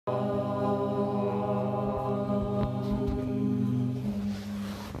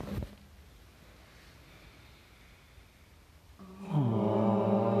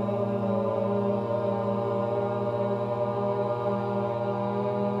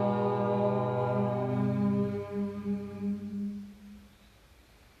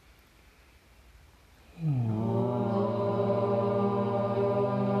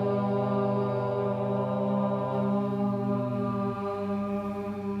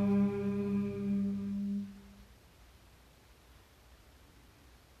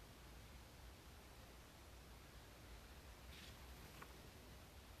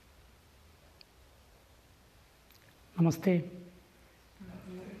Namaste.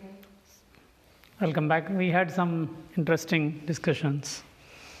 Welcome back. We had some interesting discussions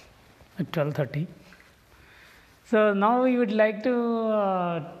at 12:30. So now we would like to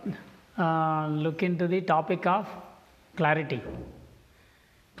look into the topic of clarity.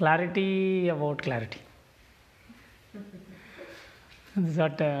 Clarity about clarity. This is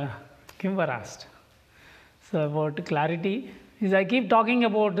what Kimber asked. So about clarity. I keep talking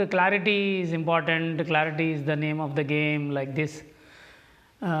about clarity is important, clarity is the name of the game, like this.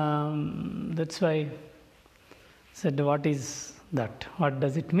 That's why I said, what is that? What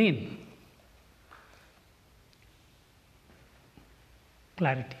does it mean?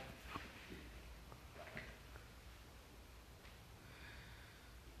 Clarity.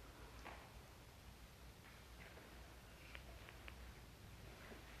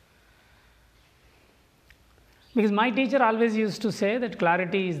 Because my teacher always used to say that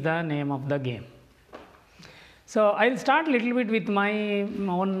clarity is the name of the game. So I'll start a little bit with my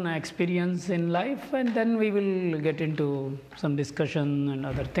own experience in life, and then we will get into some discussion and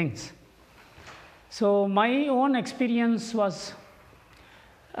other things. So my own experience was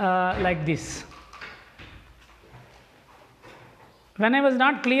like this. When I was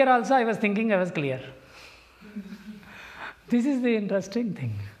not clear also, I was thinking I was clear. This is the interesting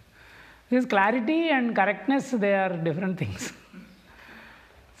thing. Because clarity and correctness, they are different things.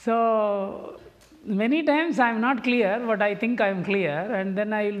 So many times I am not clear, but I think I am clear, and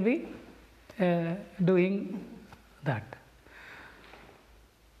then I will be doing that.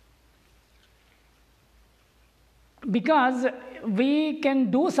 Because we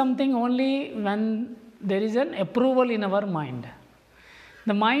can do something only when there is an approval in our mind.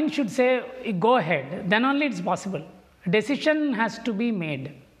 The mind should say, go ahead, then only it's possible. A decision has to be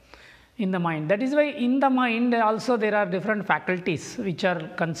made in the mind. That is why in the mind also there are different faculties which are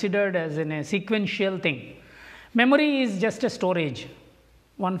considered as in a sequential thing. Memory is just a storage,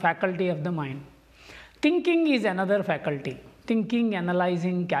 one faculty of the mind. Thinking is another faculty. Thinking,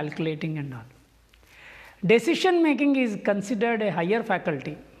 analyzing, calculating and all. Decision making is considered a higher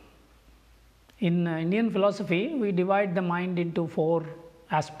faculty. In Indian philosophy, we divide the mind into 4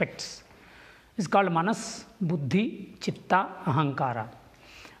 aspects. It's called Manas, Buddhi, Chitta, Ahankara.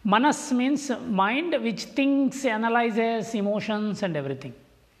 Manas means mind which thinks, analyzes, emotions and everything.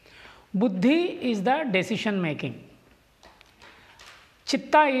 Buddhi is the decision making.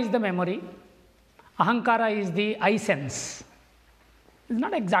 Chitta is the memory. Ahankara is the I sense. It's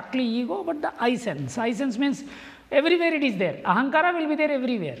not exactly ego, but the I sense. I sense means everywhere it is there. Ahankara will be there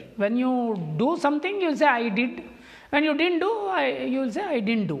everywhere. When you do something, you will say I did. When you didn't do, you will say I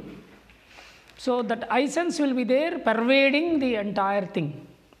didn't do. So that I sense will be there pervading the entire thing.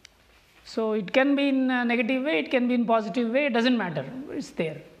 So it can be in a negative way, it can be in positive way, it doesn't matter, it's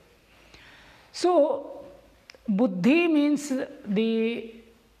there. So Buddhi means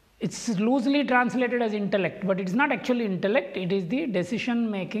it's loosely translated as intellect, but it's not actually intellect, it is the decision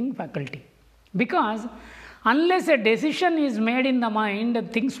making faculty. Because unless a decision is made in the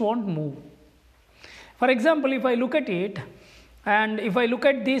mind, things won't move. For example, if I look at it, and if I look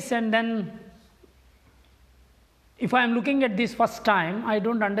at this and then if I am looking at this first time, I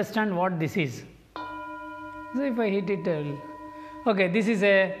don't understand what this is. So if I hit it, okay, this is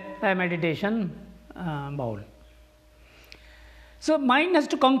a meditation bowl. So mind has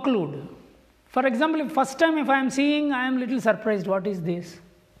to conclude. For example, first time if I am seeing, I am little surprised, what is this?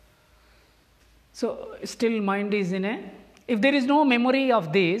 So still mind is if there is no memory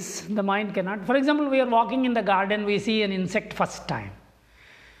of this, the mind cannot. For example, we are walking in the garden, we see an insect first time.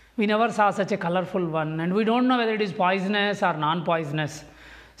 We never saw such a colorful one, and we don't know whether it is poisonous or non-poisonous.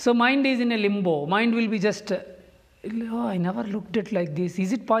 So mind is in a limbo. Mind will be just, oh, I never looked at like this.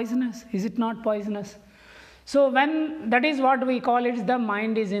 Is it poisonous? Is it not poisonous? So when that is what we call it, the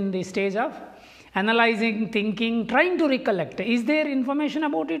mind is in the stage of analyzing, thinking, trying to recollect. Is there information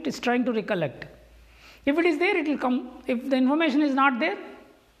about it? It's trying to recollect. If it is there, it will come. If the information is not there,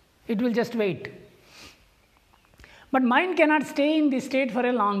 it will just wait. But mind cannot stay in this state for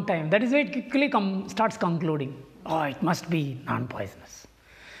a long time. That is why it quickly starts concluding. Oh, it must be non-poisonous.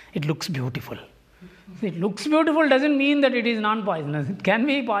 It looks beautiful. So it looks beautiful doesn't mean that it is non-poisonous. It can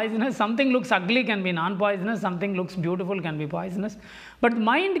be poisonous. Something looks ugly can be non-poisonous. Something looks beautiful can be poisonous. But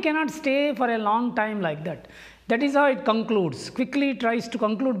mind cannot stay for a long time like that. That is how it concludes. Quickly tries to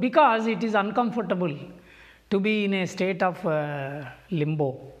conclude because it is uncomfortable to be in a state of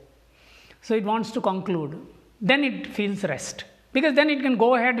limbo. So it wants to conclude. Then it feels rest, because then it can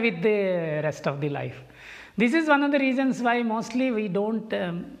go ahead with the rest of the life. This is one of the reasons why mostly we don't,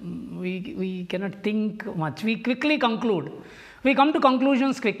 we cannot think much. We quickly conclude. We come to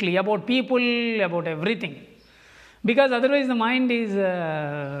conclusions quickly about people, about everything. Because otherwise the mind is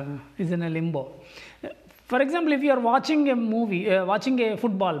in a limbo. For example, if you are watching a movie, watching a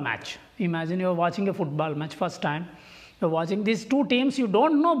football match, imagine you are watching a football match first time, you are watching these two teams, you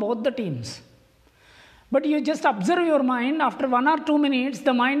don't know both the teams. But you just observe your mind, after 1 or 2 minutes,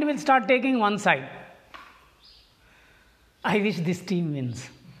 the mind will start taking one side. I wish this team wins.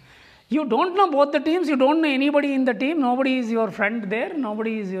 You don't know both the teams, you don't know anybody in the team, nobody is your friend there,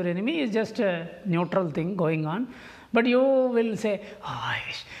 nobody is your enemy, it's just a neutral thing going on. But you will say, oh, I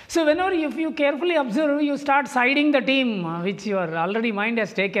wish. So whenever, if you carefully observe, you start siding the team which your already mind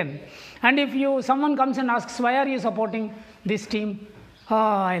has taken. And if someone comes and asks, why are you supporting this team? Oh,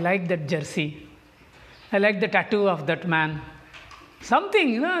 I like that jersey. I like the tattoo of that man.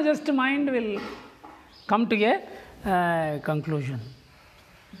 Something, just mind will come to a conclusion.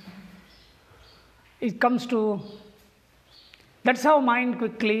 It comes to, that's how mind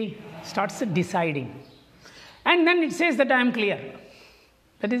quickly starts deciding. And then it says that I am clear.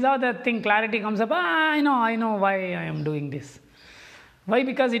 That is how the thing, clarity comes up. I know why I am doing this. Why?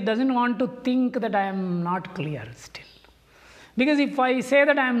 Because it doesn't want to think that I am not clear still. Because if I say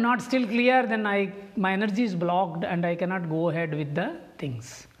that I am not still clear, then my energy is blocked and I cannot go ahead with the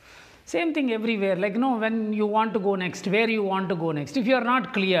things. Same thing everywhere. Like, when you want to go next, where you want to go next. If you are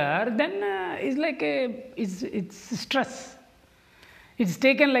not clear, then it's like it's stress. It's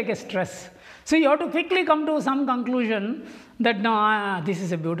taken like a stress. So you have to quickly come to some conclusion that no, this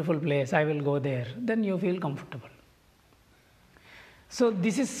is a beautiful place, I will go there. Then you feel comfortable. So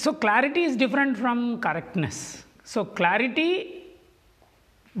clarity is different from correctness. So clarity,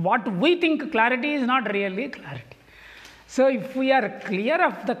 what we think clarity is not really clarity. So if we are clear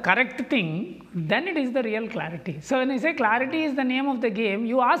of the correct thing, then it is the real clarity. So when I say clarity is the name of the game,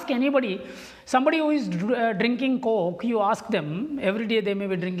 you ask anybody, somebody who is drinking Coke, you ask them, every day they may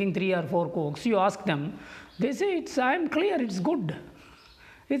be drinking 3 or 4 Cokes, you ask them, they say, I am clear, it's good.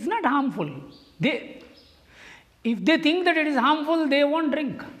 It's not harmful. If they think that it is harmful, they won't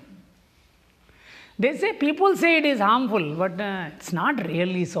drink. They say, people say it is harmful, but it's not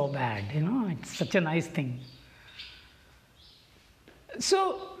really so bad. It's such a nice thing.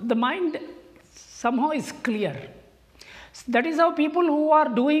 So the mind somehow is clear. That is how people who are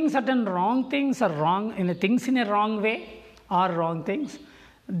doing certain wrong things or things in a wrong way or wrong things,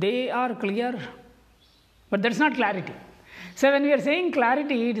 they are clear. But that's not clarity. So when we are saying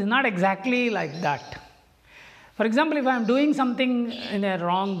clarity, it is not exactly like that. For example, if I am doing something in a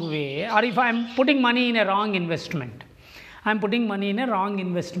wrong way, or if I am putting money in a wrong investment,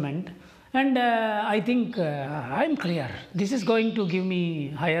 and I think I am clear, this is going to give me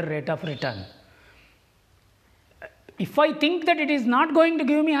higher rate of return. If I think that it is not going to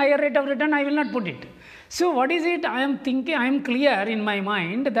give me higher rate of return, I will not put it. So what is it? I am thinking, I am clear in my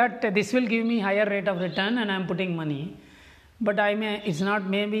mind that this will give me higher rate of return and I am putting money. But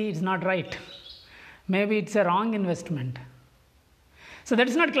maybe it's not right. Maybe it's a wrong investment. So that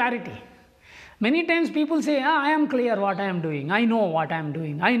is not clarity. Many times people say, I am clear what I am doing. I know what I am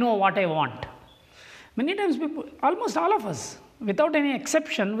doing. I know what I want. Many times people, almost all of us, without any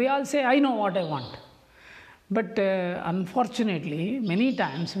exception, we all say, I know what I want. But unfortunately, many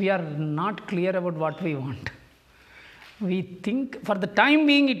times we are not clear about what we want. We think for the time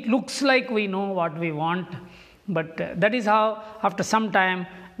being it looks like we know what we want. But that is how after some time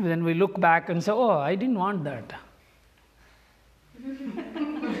when we look back and say, oh, I didn't want that.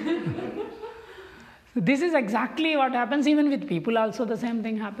 This is exactly what happens even with people also. The same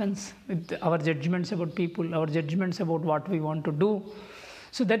thing happens with our judgments about people, our judgments about what we want to do.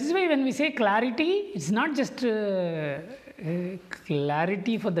 So that is why when we say clarity, it's not just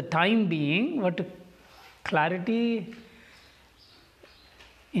clarity for the time being, but clarity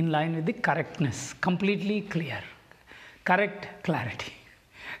in line with the correctness, completely clear, correct clarity.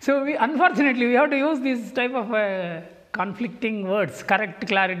 So unfortunately, we have to use this type of conflicting words, correct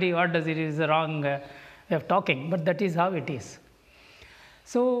clarity, what does it is the wrong way of talking, but that is how it is.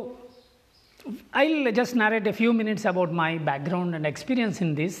 So I'll just narrate a few minutes about my background and experience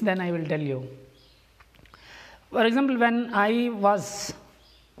in this, then I will tell you. For example, when I was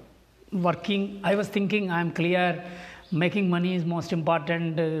working, I was thinking I am clear, making money is most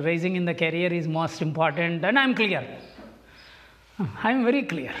important, raising in the career is most important, and I am clear. I am very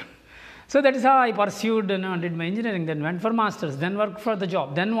clear. So that is how I pursued, did my engineering, then went for masters, then worked for the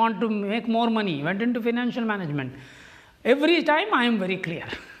job, then want to make more money, went into financial management. Every time I am very clear.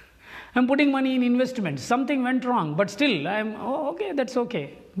 I am putting money in investments. Something went wrong, but still I am, okay, that's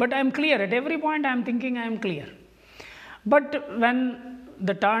okay. But I am clear. At every point I am thinking I am clear. But when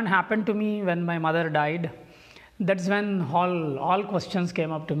the turn happened to me when my mother died, That's when all questions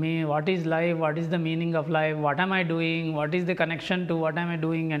came up to me. What is life? What is the meaning of life? What am I doing? What is the connection to what am I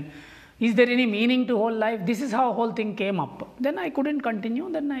doing? And is there any meaning to whole life? This is how whole thing came up. Then I couldn't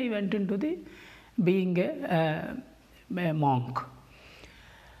continue. Then I went into the being a monk.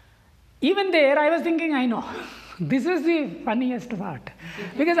 Even there I was thinking, I know. This is the funniest part.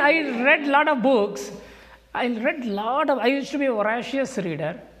 Because I read a lot of books. I used to be a voracious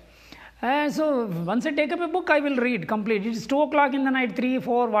reader. So once I take up a book, I will read complete. It's 2 o'clock in the night, 3,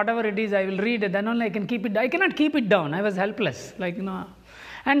 4, whatever it is, I will read it. Then only I can keep it. I cannot keep it down. I was helpless.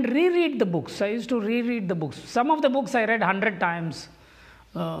 And reread the books. I used to reread the books. Some of the books I read 100 times,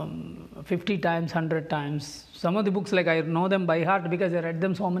 50 times, 100 times. Some of the books, like I know them by heart because I read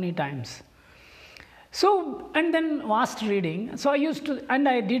them so many times. So, and then vast reading. So and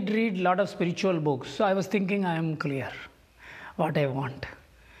I did read a lot of spiritual books. So I was thinking, I am clear what I want.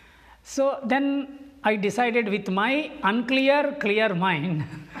 So then I decided with my clear mind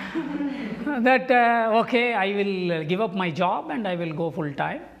that, okay, I will give up my job and I will go full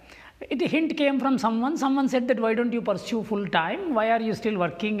time. A hint came from someone. Someone said that, why don't you pursue full time? Why are you still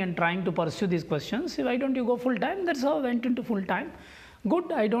working and trying to pursue these questions? Why don't you go full time? That's how I went into full time.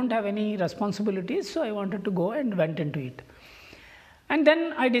 Good, I don't have any responsibilities, so I wanted to go and went into it. And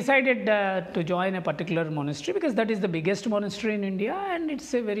then I decided to join a particular monastery because that is the biggest monastery in India and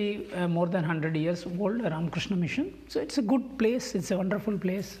it's a very more than 100 years old, Ramakrishna Mission. So it's a good place, it's a wonderful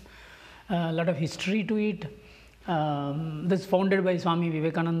place, a lot of history to it. This is founded by Swami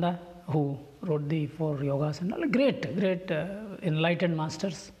Vivekananda, who wrote the 4 yogas and all. Great enlightened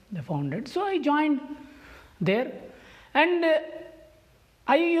masters they founded. So I joined there and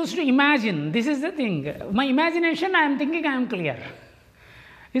I used to imagine, this is the thing, my imagination, I am thinking I am clear.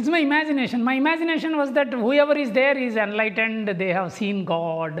 It's my imagination. My imagination was that whoever is there is enlightened, they have seen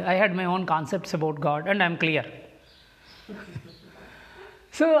God. I had my own concepts about God and I am clear.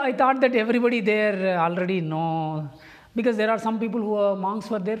 So I thought that everybody there already know, because there are some people who are monks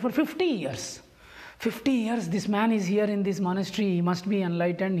were there for 50 years. 50 years, this man is here in this monastery, he must be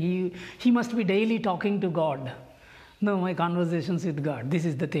enlightened, he must be daily talking to God. No, my conversations with God, this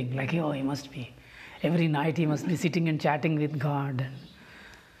is the thing, like, oh, he must be. Every night he must be sitting and chatting with God.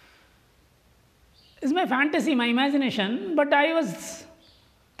 It's my fantasy, my imagination, but I was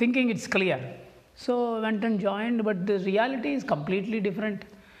thinking it's clear. So I went and joined, but the reality is completely different.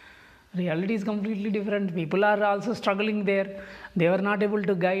 Reality is completely different. People are also struggling there. They were not able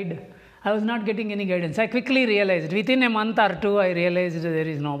to guide. I was not getting any guidance. I quickly realized, within a month or 2, I realized there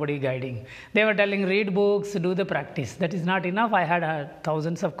is nobody guiding. They were telling, read books, do the practice. That is not enough. I had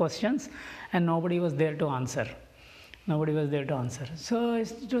thousands of questions and nobody was there to answer. Nobody was there to answer. So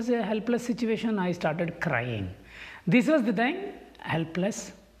it was a helpless situation. I started crying. This was the thing,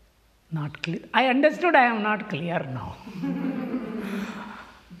 helpless, not clear. I understood I am not clear now.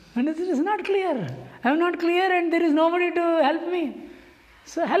 And it is not clear. I am not clear and there is nobody to help me.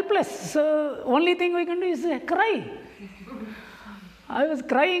 So helpless. So only thing we can do is cry. I was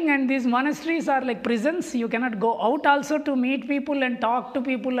crying, and these monasteries are like prisons. You cannot go out also to meet people and talk to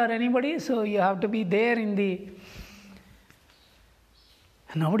people or anybody. So you have to be there in the...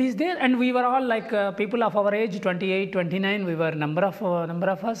 Nobody is there, and we were all like people of our age, 28, 29. We were number of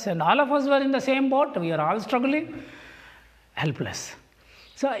us, and all of us were in the same boat. We were all struggling, helpless.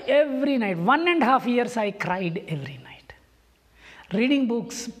 So every night, 1.5 years, I cried every night. Reading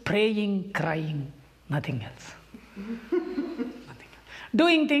books, praying, crying, nothing else.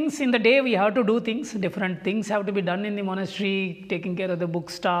 Doing things in the day, we have to do things. Different things have to be done in the monastery, taking care of the book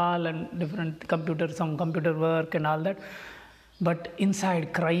stall and different some computer work and all that. But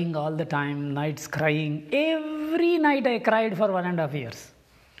inside, crying all the time, nights crying. Every night I cried for 1.5 years.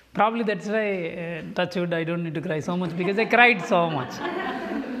 Probably that's why, touch wood, I don't need to cry so much, because I cried so much.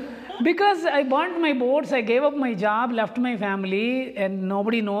 Because I burnt my boats, I gave up my job, left my family, and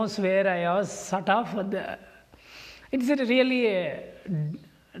nobody knows where I was sort of. It's really a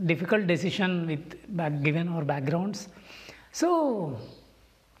difficult decision with given our backgrounds. So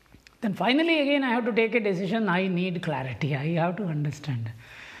then finally again I have to take a decision. I need clarity. I have to understand.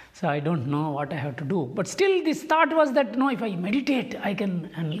 So I don't know what I have to do. But still this thought was that, no, if I meditate, I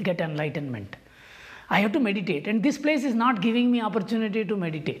can get enlightenment. I have to meditate. And this place is not giving me opportunity to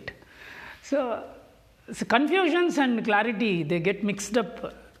meditate. So confusions and clarity, they get mixed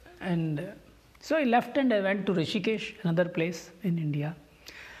up. And so I left and I went to Rishikesh, another place in India.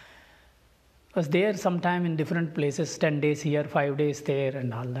 I was there sometime in different places, 10 days here, 5 days there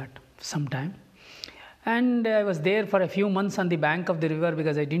and all that, sometime. And I was there for a few months on the bank of the river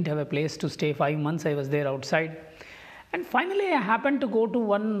because I didn't have a place to stay. 5 months I was there outside. And finally I happened to go to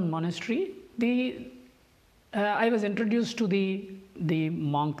one monastery. I was introduced to the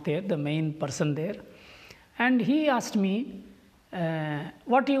monk there, the main person there, and he asked me,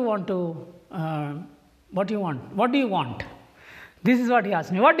 what do you want to, what do you want? What do you want? This is what he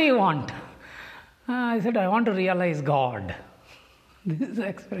asked me. What do you want? I said, I want to realize God. This is the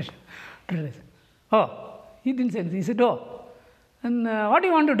expression. Oh, he didn't say anything. He said, oh, and what do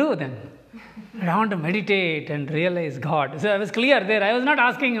you want to do then? I want to meditate and realize God. So I was clear there. I was not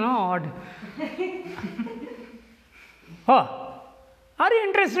asking, what. Oh, are you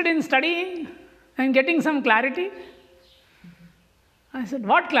interested in studying and getting some clarity? I said,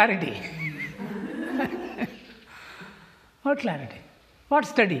 what clarity? What clarity? What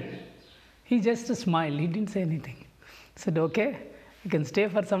study? He just smiled. He didn't say anything. I said, okay, you can stay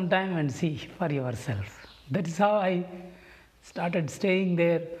for some time and see for yourself. That is how I started staying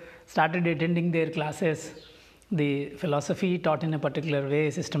there, started attending their classes, the philosophy taught in a particular way,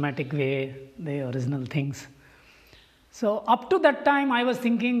 systematic way, the original things. So up to that time, I was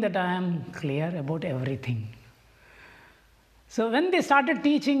thinking that I am clear about everything. So when they started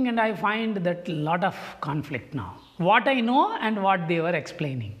teaching, and I find that a lot of conflict now. What I know and what they were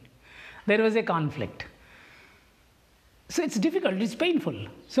explaining. There was a conflict. So it's difficult, it's painful.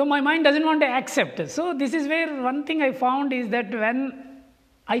 So my mind doesn't want to accept. So this is where one thing I found is that when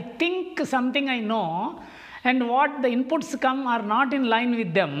I think something I know, and what the inputs come are not in line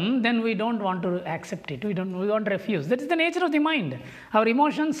with them, then we don't want to accept it. We want to refuse. That is the nature of the mind. Our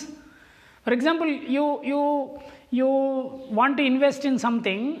emotions. For example, you want to invest in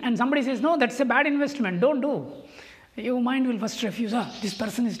something, and somebody says, no, that's a bad investment, don't do. Your mind will first refuse. This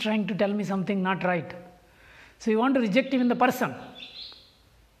person is trying to tell me something not right. So you want to reject even the person.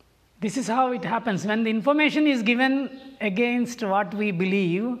 This is how it happens. When the information is given against what we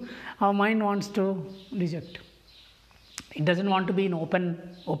believe, our mind wants to reject. It doesn't want to be in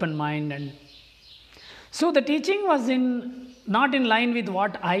open mind. And so the teaching was not in line with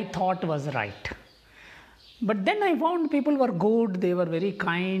what I thought was right. But then I found people were good, they were very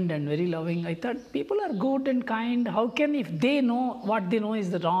kind and very loving. I thought, people are good and kind. How can, if they know what they know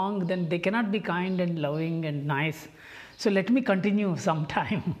is the wrong, then they cannot be kind and loving and nice. So let me continue some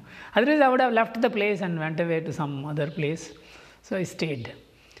time. Otherwise, I would have left the place and went away to some other place. So I stayed.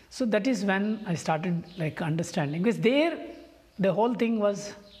 So that is when I started understanding. Because there, the whole thing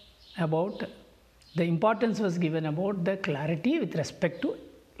was about, the importance was given about the clarity with respect to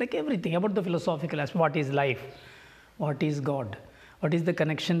everything, about the philosophical aspect. What is life? What is God? What is the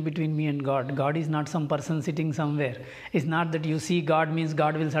connection between me and God? God is not some person sitting somewhere. It's not that you see God means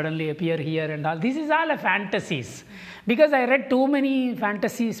God will suddenly appear here and all. This is all a fantasies. Because I read too many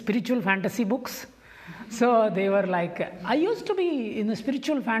spiritual fantasy books. So they were I used to be in the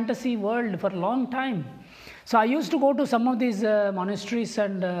spiritual fantasy world for a long time. So I used to go to some of these monasteries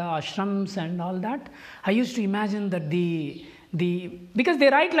and ashrams and all that. I used to imagine that because they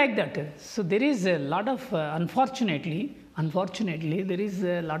write like that. So there is a lot of, unfortunately, there is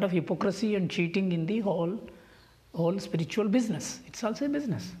a lot of hypocrisy and cheating in the whole spiritual business. It's also a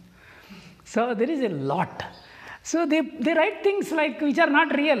business. So there is a lot. So they write things which are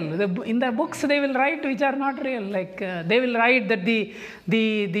not real. In the books they will write which are not real. They will write that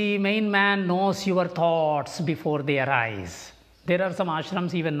the main man knows your thoughts before they arise. There are some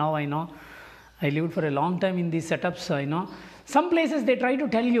ashrams even now, I know. I lived for a long time in these setups, so I know. Some places they try to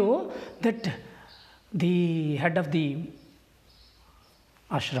tell you that the head of the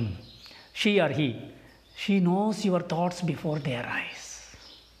ashram, she or he, she knows your thoughts before they arise.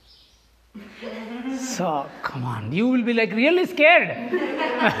 So, come on, you will be really scared.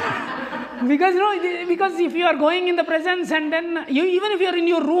 Because if you are going in the presence and then, even if you are in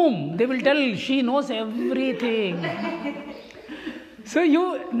your room, they will tell she knows everything. So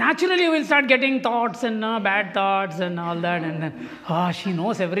you naturally will start getting thoughts and bad thoughts and all that, and then she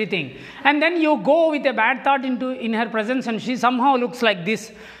knows everything. And then you go with a bad thought in her presence, and she somehow looks like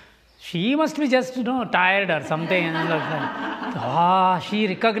this. She must be just tired or something. And she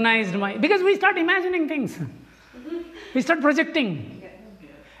recognized because we start imagining things, we start projecting,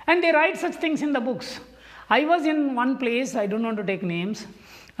 and they write such things in the books. I was in one place, I don't want to take names.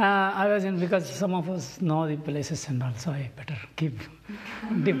 I was in, because some of us know the places and all, so I better keep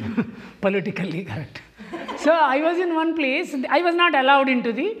politically correct. So I was in one place. I was not allowed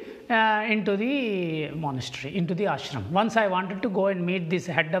into the monastery, into the ashram. Once I wanted to go and meet this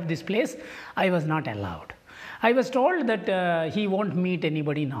head of this place, I was not allowed. I was told that he won't meet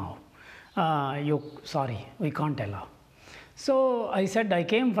anybody now. Sorry, we can't allow. So I said, I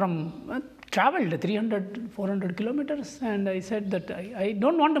came from, traveled 300, 400 kilometers, and I said that I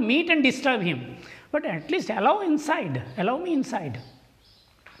don't want to meet and disturb him, but at least allow me inside.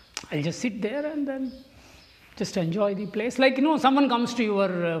 I'll just sit there and then Just enjoy the place. Like, someone comes to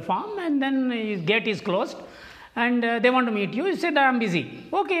your farm and then his gate is closed and they want to meet you. You say that I'm busy.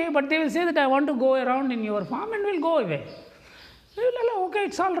 Okay, but they will say that I want to go around in your farm and we'll go away. You will allow, okay,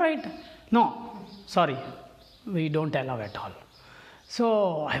 it's all right. No, sorry, we don't allow at all.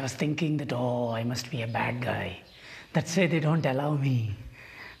 So I was thinking that, I must be a bad guy. That's why they don't allow me.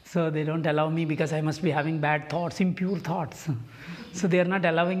 So they don't allow me because I must be having bad thoughts, impure thoughts. So they are not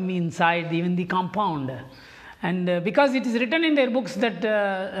allowing me inside even the compound. And because it is written in their books that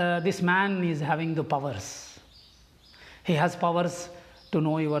this man is having the powers. He has powers to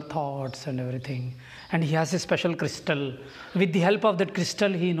know your thoughts and everything. And he has a special crystal. With the help of that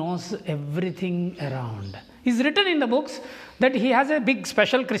crystal, he knows everything around. It's written in the books that he has a big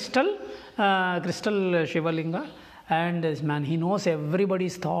special crystal Shivalinga. And this man, he knows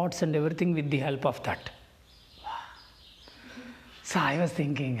everybody's thoughts and everything with the help of that. So I was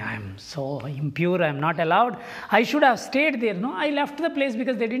thinking, I'm so impure, I'm not allowed. I should have stayed there. No, I left the place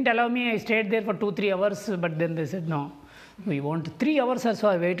because they didn't allow me. I stayed there for 2-3 hours, but then they said, no, we want 3 hours or so.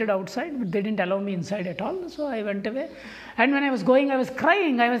 I waited outside, but they didn't allow me inside at all. So I went away. And when I was going, I was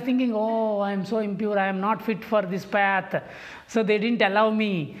crying. I was thinking, I'm so impure. I am not fit for this path. So they didn't allow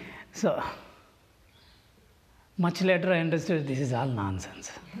me. So much later I understood this is all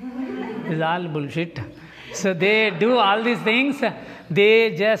nonsense. This is all bullshit. So they do all these things.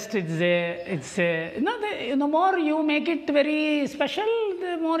 They just, the more you make it very special,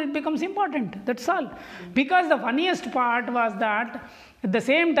 the more it becomes important. That's all. Because the funniest part was that at the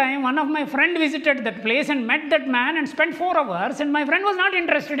same time, one of my friend visited that place and met that man and spent 4 hours, and my friend was not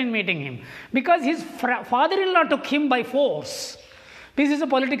interested in meeting him because his father-in-law took him by force. This is a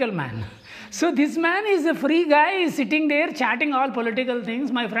political man. So this man is a free guy, is sitting there chatting all political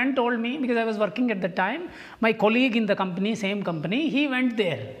things. My friend told me, because I was working at the time, my colleague in the company, same company, he went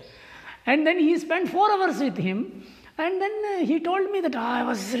there. And then he spent 4 hours with him. And then he told me that I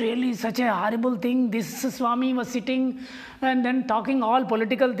was really such a horrible thing. This Swami was sitting and then talking all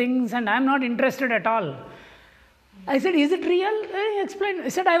political things and I am not interested at all. I said, is it real? He explained. He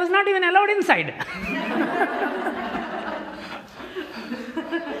said, I was not even allowed inside.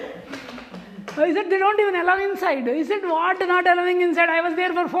 He said, they don't even allow inside. He said, what, not allowing inside? I was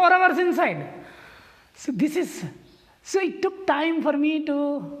there for 4 hours inside. So it took time for me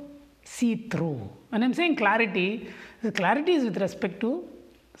to see through. When I'm saying clarity, the clarity is with respect to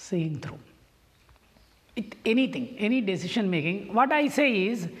seeing through. Anything, any decision making, what I say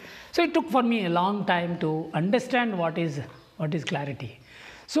is, so it took for me a long time to understand what is clarity.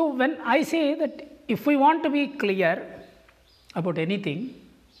 So when I say that if we want to be clear about anything,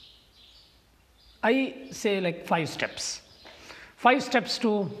 I say like 5 steps. 5 steps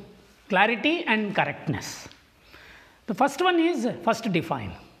to clarity and correctness. The first one is, first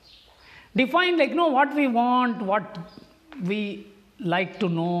define. Define what we want, what we like to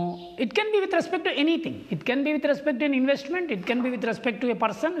know. It can be with respect to anything. It can be with respect to an investment. It can be with respect to a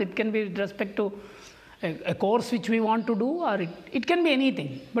person. It can be with respect to a course which we want to do, or it can be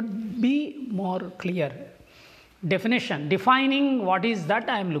anything. But be more clear. Definition, defining what is that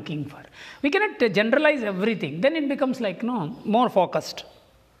I am looking for. We cannot generalize everything. Then it becomes more focused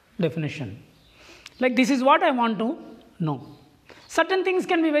definition. Like this is what I want to know. Certain things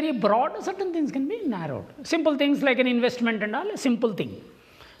can be very broad, certain things can be narrowed. Simple things like an investment and all, a simple thing.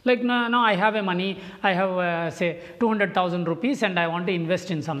 Like now I have a money, I have say 200,000 rupees and I want to invest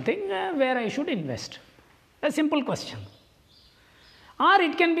in something where I should invest. A simple question. Or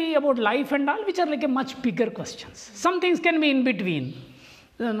it can be about life and all, which are like a much bigger questions. Some things can be in between.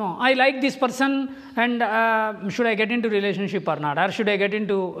 No, I like this person and should I get into relationship or not? Or should I get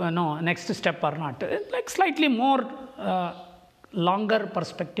into next step or not? Like slightly more longer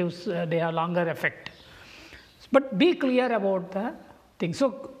perspectives, they have longer effect. But be clear about the thing.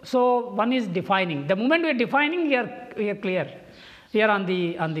 So one is defining. The moment we are defining, we are clear. We are on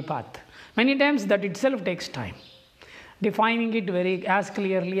the path. Many times that itself takes time. Defining it as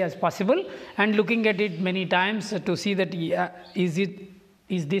clearly as possible and looking at it many times to see that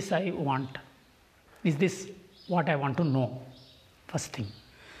is this I want? Is this what I want to know? First thing.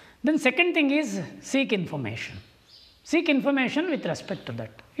 Then second thing is seek information. Seek information with respect to that.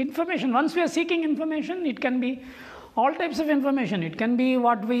 Information, once we are seeking information, it can be all types of information. It can be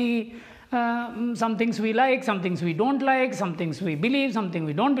what some things we like, some things we don't like, some things we believe, something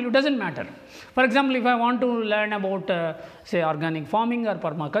we don't believe, doesn't matter. For example, if I want to learn about, say, organic farming or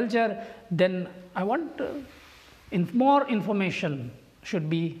permaculture, then I want more information should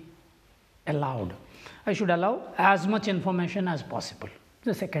be allowed. I should allow as much information as possible.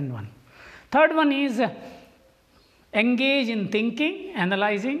 The second one. Third one is engage in thinking,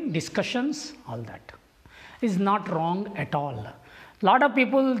 analyzing, discussions, all that. is not wrong at all. Lot of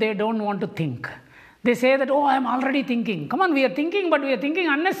people, they don't want to think. They say that, oh, I am already thinking. Come on, we are thinking, but we are thinking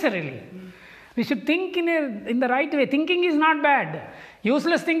unnecessarily. We should think in the right way. Thinking is not bad.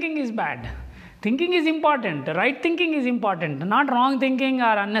 Useless thinking is bad. Thinking is important. Right thinking is important. Not wrong thinking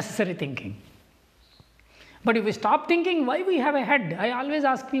or unnecessary thinking. But if we stop thinking, why we have a head? I always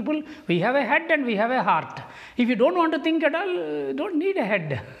ask people, we have a head and we have a heart. If you don't want to think at all, you don't need a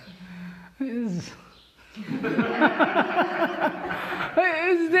head. There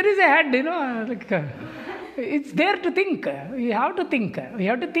is a head, it's there to think. We have to think. We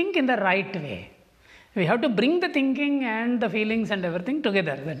have to think in the right way. We have to bring the thinking and the feelings and everything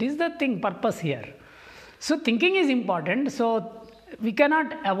together. That is the purpose here. So thinking is important. So we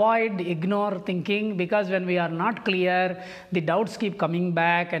cannot ignore thinking, because when we are not clear, the doubts keep coming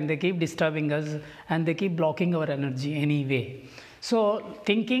back and they keep disturbing us and they keep blocking our energy anyway. So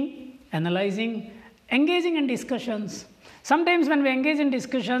thinking, analyzing, engaging in discussions. Sometimes when we engage in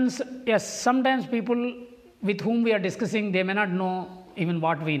discussions, yes, sometimes people with whom we are discussing, they may not know even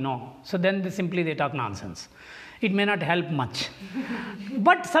what we know. So then they talk nonsense. It may not help much.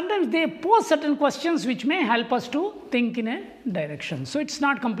 But sometimes they pose certain questions which may help us to think in a direction. So it's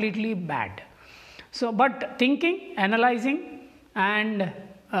not completely bad. So, but thinking, analyzing, and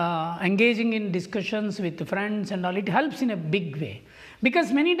engaging in discussions with friends and all, it helps in a big way.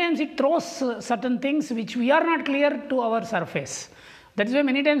 Because many times it throws certain things which we are not clear to our surface. That is why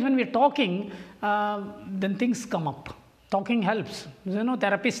many times when we are talking, then things come up. Talking helps.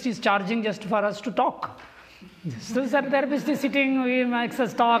 Therapist is charging just for us to talk. So the therapist is sitting, he makes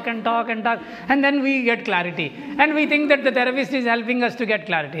us talk and talk and talk, and then we get clarity. And we think that the therapist is helping us to get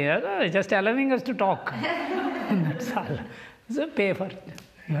clarity. Just allowing us to talk. That's all. So pay for it.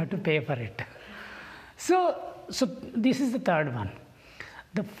 You have to pay for it. So this is the third one.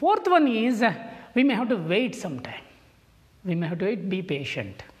 The fourth one is, we may have to wait some time. We may have to wait, be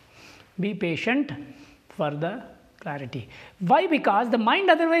patient. Be patient for the clarity. Why? Because the mind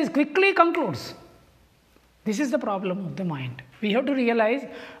otherwise quickly concludes. This is the problem of the mind. We have to realize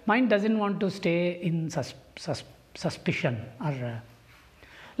mind doesn't want to stay in suspicion. Or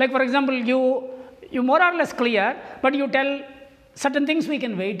like for example, you more or less clear, but you tell certain things we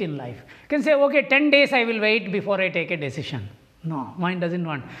can wait in life. You can say, okay, 10 days I will wait before I take a decision. No, mind doesn't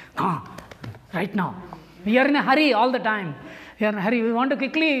want. Right now. We are in a hurry all the time. We are in a hurry. We want to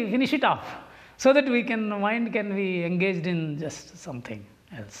quickly finish it off so that mind can be engaged in just something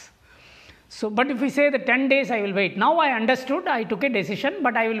else. So, but if we say that 10 days I will wait. Now I understood, I took a decision,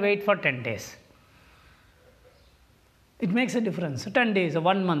 but I will wait for 10 days. It makes a difference. 10 days or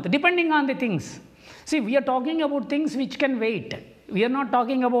 1 month, depending on the things. See, we are talking about things which can wait. We are not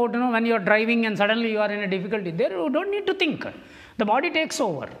talking about, when you are driving and suddenly you are in a difficulty. There you don't need to think. The body takes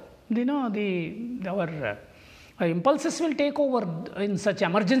over. Our impulses will take over in such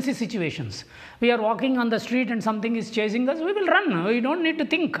emergency situations. We are walking on the street and something is chasing us, we will run. We don't need to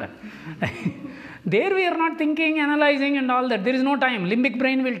think. There we are not thinking, analyzing and all that. There is no time. Limbic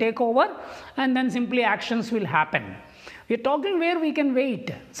brain will take over and then simply actions will happen. We are talking where we can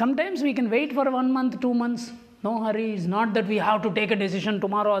wait. Sometimes we can wait for 1 month, 2 months. No hurry. It's not that we have to take a decision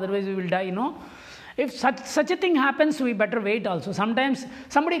tomorrow, otherwise we will die. No. If such a thing happens, we better wait also. Sometimes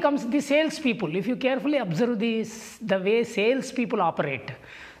somebody comes, the salespeople, if you carefully observe the way salespeople operate,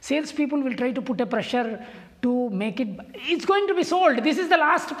 salespeople will try to put a pressure to make it's going to be sold. This is the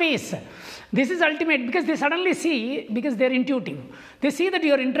last piece. This is ultimate, because they suddenly see, because they're intuitive. They see that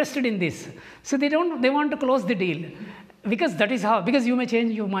you are interested in this. So they want to close the deal. Because that is how, because you may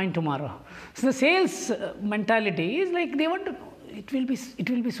change your mind tomorrow. So the sales mentality is like they want to, it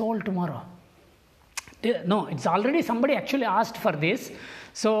will be sold tomorrow. No, it's already somebody actually asked for this.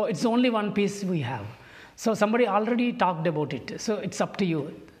 So it's only one piece we have. So somebody already talked about it. So it's up to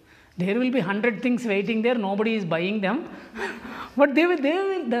you. There will be 100 things waiting there. Nobody is buying them. But they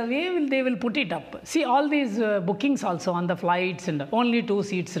will put it up. See all these bookings also on the flights and only 2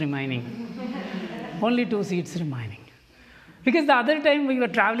 seats remaining. Only 2 seats remaining. Because the other time we were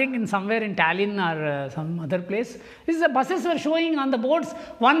traveling in somewhere in Tallinn or some other place, the buses were showing on the boards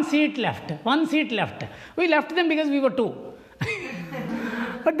 1 seat left, 1 seat left. We left them because we were 2.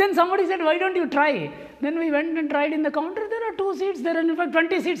 But then somebody said, why don't you try? Then we went and tried in the counter. There are 2 seats. There are in fact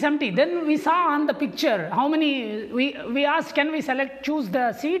 20 seats empty. Then we saw on the picture how many. We asked, can we choose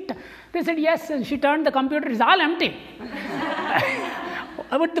the seat? They said yes. And she turned the computer. It's all empty.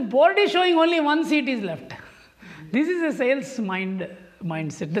 But the board is showing only 1 seat is left. This is a sales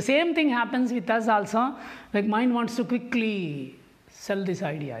mindset. The same thing happens with us also. Like mind wants to quickly sell this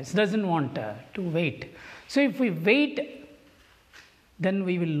idea. It doesn't want to wait. So if we wait, then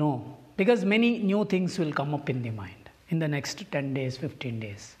we will know. because many new things will come up in the mind in the next 10 days, 15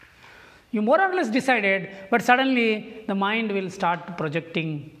 days. You more or less decided, but suddenly the mind will start projecting,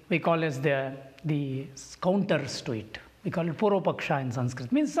 we call as the counters to it. We call it Purvapaksha in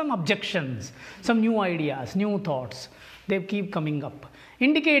Sanskrit. Means some objections, some new ideas, new thoughts. They keep coming up,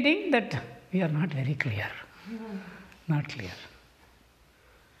 indicating that we are not very clear. Not clear.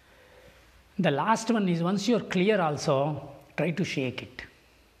 The last one is, once you are clear also, try to shake it.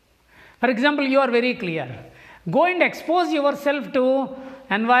 For example, you are very clear. Go and expose yourself to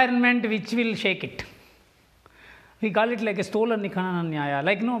environment which will shake it. We call it like a stola nikhanana nyaya.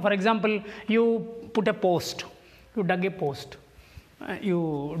 Like, for example, you put a post. You dug a post.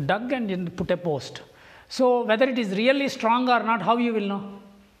 You dug and you put a post. So whether it is really strong or not, how you will know?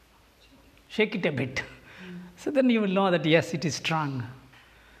 Shake it a bit. So then you will know that yes, it is strong.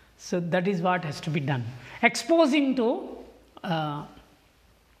 So that is what has to be done. Exposing to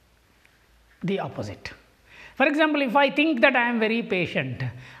the opposite. For example, if I think that I am very patient,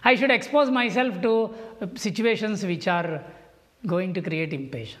 I should expose myself to situations which are going to create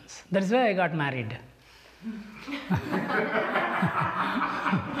impatience. That is why I got married.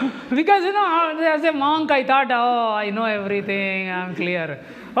 Because, as a monk, I thought, I know everything, I am clear.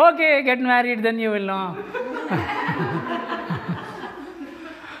 Okay, get married, then you will know.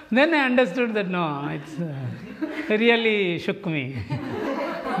 Then I understood that no, it really shook me.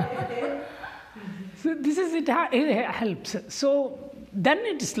 So this is it helps. So then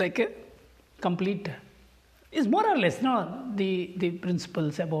it is like a complete, is more or less the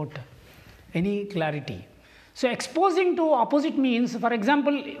principles about any clarity. So exposing to opposite means, for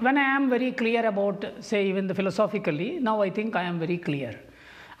example, when I am very clear about, say, even the philosophically, now I think I am very clear.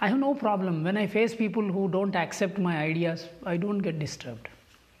 I have no problem. When I face people who don't accept my ideas, I don't get disturbed.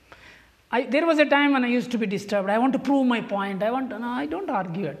 There was a time when I used to be disturbed. I want to prove my point. I don't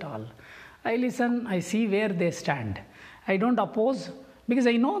argue at all. I listen, I see where they stand. I don't oppose, because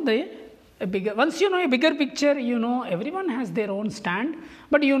I know once you know a bigger picture, everyone has their own stand,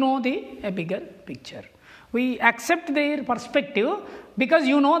 but a bigger picture. We accept their perspective because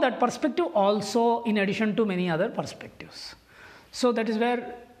that perspective also in addition to many other perspectives. So that is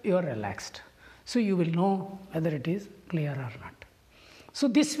where you are relaxed. So you will know whether it is clear or not. So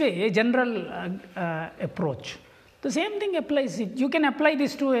this way, a general approach. The same thing applies. You can apply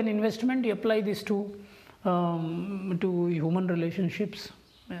this to an investment. You apply this to human relationships,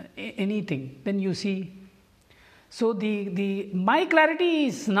 anything. Then you see. So my clarity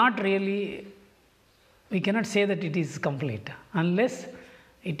is not really. We cannot say that it is complete unless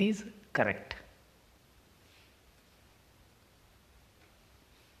it is correct.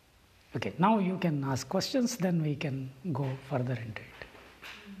 Okay, now you can ask questions. Then we can go further into it.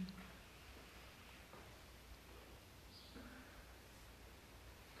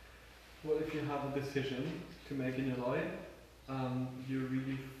 What if you have a decision to make in your life and you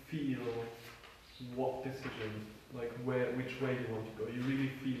really feel what decision, like which way you want to go, you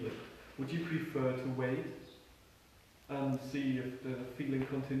really feel it? Would you prefer to wait and see if the feeling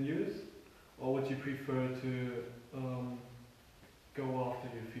continues, or would you prefer to go after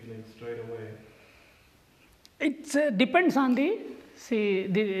your feeling straight away? It depends on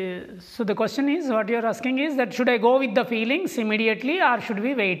so the question is, what you are asking is that should I go with the feelings immediately, or should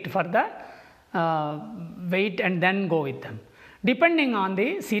we wait for wait and then go with them, depending on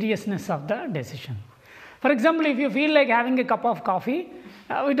the seriousness of the decision. For example, if you feel like having a cup of coffee,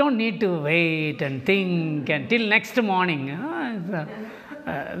 we don't need to wait and think until next morning.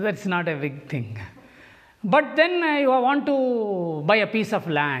 That's not a big thing. But then you want to buy a piece of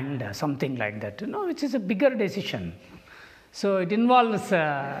land, something like that, which is a bigger decision. So it involves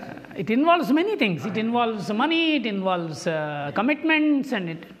many things. It involves money, it involves commitments,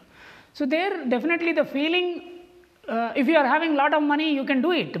 so there definitely the feeling. If you are having a lot of money, you can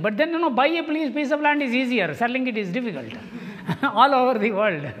do it. But then buy a piece of land is easier. Selling it is difficult. All over the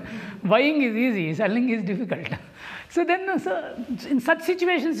world, buying is easy. Selling is difficult. So then, in such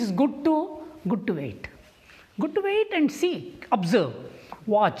situations, it's good to wait. Good to wait and see, observe,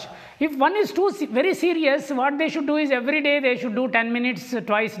 watch. If one is very serious, what they should do is every day they should do 10 minutes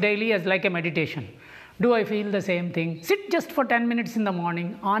twice daily as like a meditation. Do I feel the same thing? Sit just for 10 minutes in the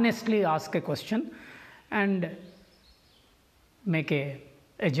morning, honestly ask a question and make a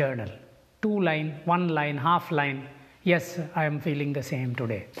journal. 2 line, 1 line, half line. Yes, I am feeling the same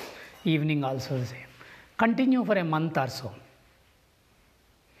today. Evening also the same. Continue for a month or so.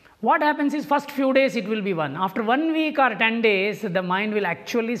 What happens is first few days it will be 1. After 1 week or 10 days, the mind will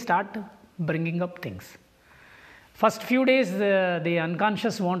actually start bringing up things. First few days, the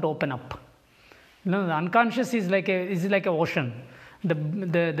unconscious won't open up. The unconscious is like a ocean.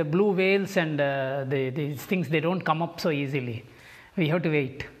 The blue whales and these things, they don't come up so easily. We have to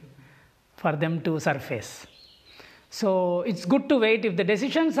wait for them to surface. So it's good to wait. If the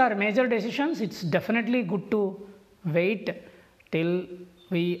decisions are major decisions, it's definitely good to wait till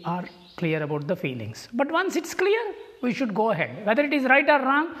we are clear about the feelings. But once it's clear, we should go ahead. Whether it is right or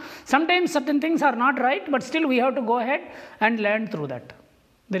wrong, sometimes certain things are not right, but still we have to go ahead and learn through that.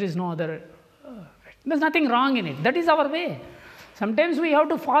 There is no other, there's nothing wrong in it. That is our way. Sometimes we have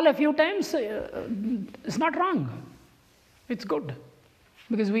to fall a few times. It's not wrong. It's good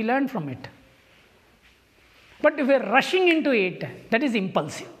because we learn from it. But if we are rushing into it, that is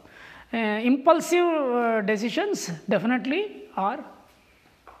impulsive. Impulsive decisions definitely are.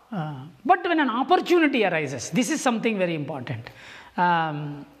 But when an opportunity arises, this is something very important.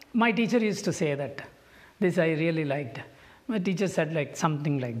 My teacher used to say that. This I really liked. My teacher said like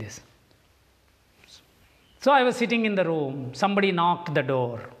something like this. So I was sitting in the room. Somebody knocked the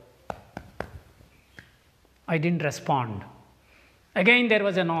door. I didn't respond. Again there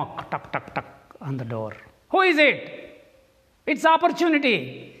was a knock, tuck, tuck, tuck on the door. Who is it? It's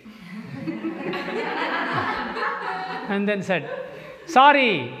opportunity. And then said,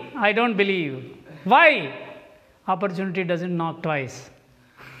 sorry, I don't believe. Why? Opportunity doesn't knock twice.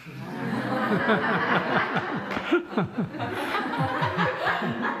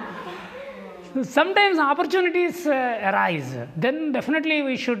 Sometimes opportunities arise. Then definitely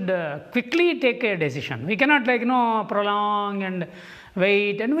we should quickly take a decision. We cannot prolong and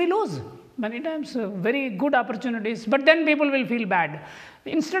wait, and we lose. Many times very good opportunities, but then people will feel bad.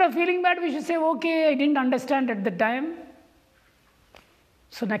 Instead of feeling bad, we should say, okay, I didn't understand at the time.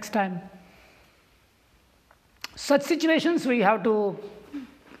 So next time. Such situations we have to,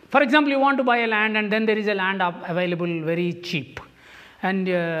 for example, you want to buy a land and then there is a land available very cheap. And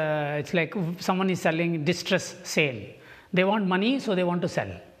it's like someone is selling distress sale. They want money, so they want to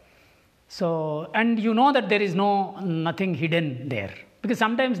sell. So, and you know that there is nothing hidden there. Because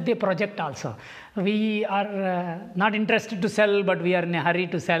sometimes they project also. We are not interested to sell, but we are in a hurry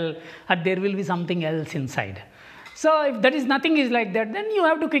to sell, and there will be something else inside. So if that is nothing is like that, then you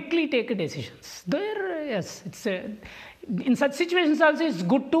have to quickly take decisions. There, yes, it's in such situations also it's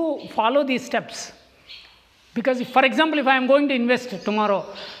good to follow these steps. Because if, for example, if I am going to invest tomorrow,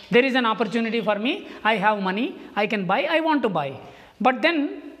 there is an opportunity for me, I have money, I can buy, I want to buy. But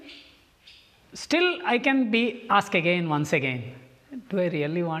then still I can ask again, once again. Do I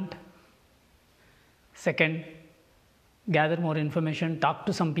really want? Second, gather more information, talk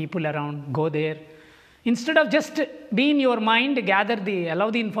to some people around, go there. Instead of just be in your mind, allow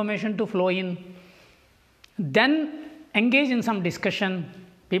the information to flow in. Then engage in some discussion.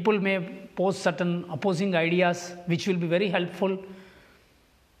 People may pose certain opposing ideas, which will be very helpful.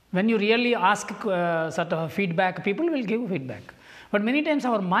 When you really ask sort of feedback, people will give feedback. But many times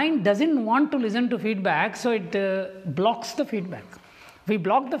our mind doesn't want to listen to feedback, so it blocks the feedback. We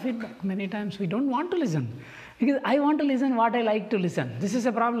block the feedback many times. We don't want to listen. Because I want to listen what I like to listen. This is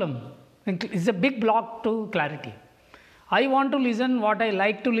a problem. It's a big block to clarity. I want to listen what I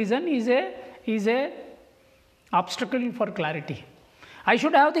like to listen is a obstacle for clarity. I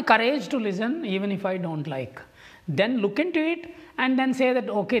should have the courage to listen even if I don't like. Then look into it and then say that,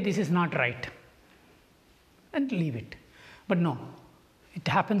 okay, this is not right. And leave it. But no, it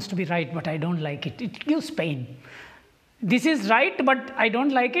happens to be right, but I don't like it. It gives pain. This is right, but I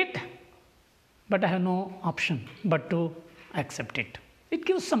don't like it, but I have no option but to accept it. It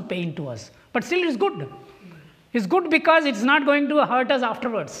gives some pain to us, but still it's good. It's good because it's not going to hurt us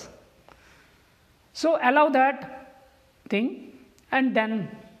afterwards. So allow that thing and then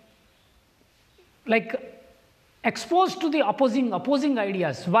exposed to the opposing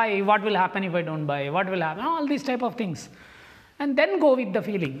ideas. Why? What will happen if I don't buy? What will happen? All these type of things. And then go with the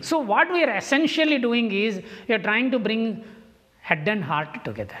feeling. So what we are essentially doing is, we are trying to bring head and heart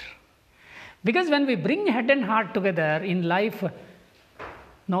together. Because when we bring head and heart together in life,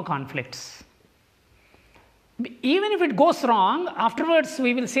 no conflicts. Even if it goes wrong, afterwards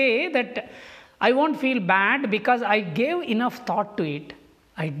we will say that I won't feel bad because I gave enough thought to it.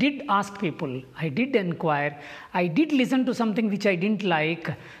 I did ask people, I did inquire, I did listen to something which I didn't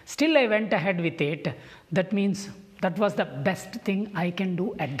like, still I went ahead with it. That means that was the best thing I can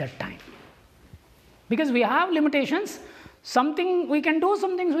do at that time. Because we have limitations, something we can do,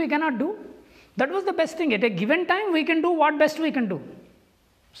 some things we cannot do. That was the best thing. At a given time, we can do what best we can do.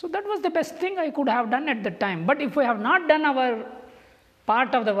 So that was the best thing I could have done at that time. But if we have not done our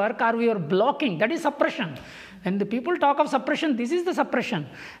part of the work, or we are blocking, that is suppression. When the people talk of suppression, this is the suppression.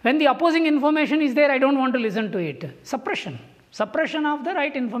 When the opposing information is there, I don't want to listen to it. Suppression. Suppression of the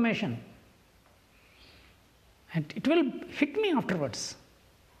right information. And it will hit me afterwards.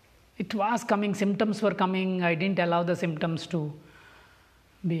 It was coming, symptoms were coming, I didn't allow the symptoms to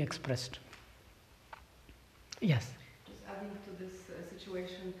be expressed. Yes? Just adding to this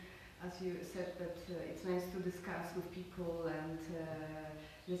situation, as you said that it's nice to discuss with people and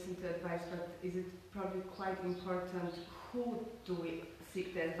listen to advice, but is it probably quite important who do we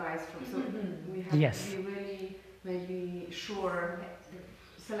seek the advice from? So we have Yes. to be really maybe sure,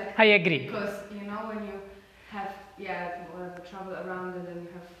 select. I agree. Because when you have travel around and then you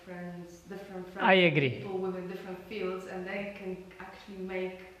have different friends, I agree. people within different fields, and they can actually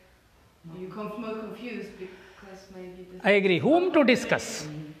make you more confused because maybe. I agree. Whom to discuss?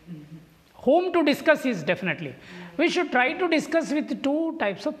 Whom to discuss is definitely. We should try to discuss with two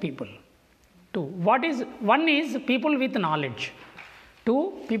types of people. One is people with knowledge.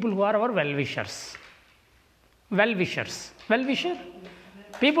 Two, people who are our well-wishers. Well-wishers. Well-wisher?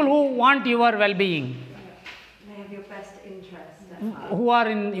 People who want your well-being. They have your best interest. Who are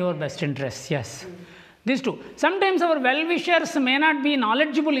in your best interests, yes. These two. Sometimes our well-wishers may not be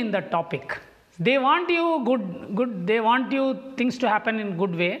knowledgeable in the topic. They want you good, they want you things to happen in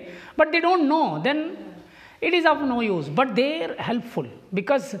good way, but they don't know. Then it is of no use. But they are helpful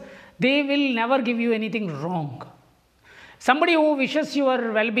because they will never give you anything wrong. Somebody who wishes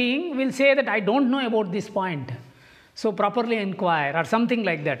your well-being will say that I don't know about this point. So properly inquire or something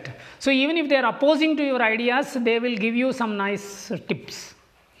like that. So even if they are opposing to your ideas, they will give you some nice tips.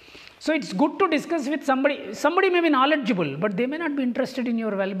 So it's good to discuss with somebody. Somebody may be knowledgeable, but they may not be interested in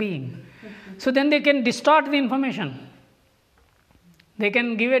your well-being. So then they can distort the information. They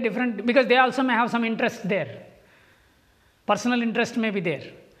can give a different, because they also may have some interest there. Personal interest may be there.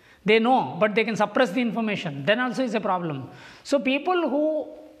 They know, but they can suppress the information. Then also is a problem. So people who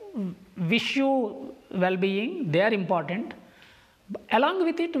wish you well-being, they are important. Along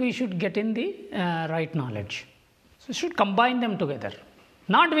with it, we should get in the right knowledge. So we should combine them together.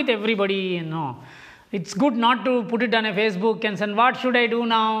 Not with everybody, It's good not to put it on a Facebook and say, what should I do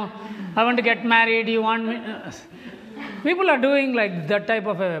now? I want to get married, you want me? People are doing like that type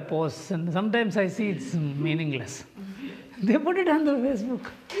of a post, and sometimes I see it's meaningless. They put it on the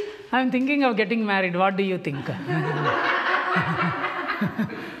Facebook. I'm thinking of getting married, what do you think?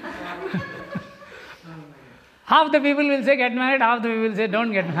 Half the people will say get married, half the people will say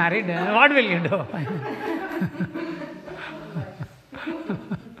don't get married. What will you do?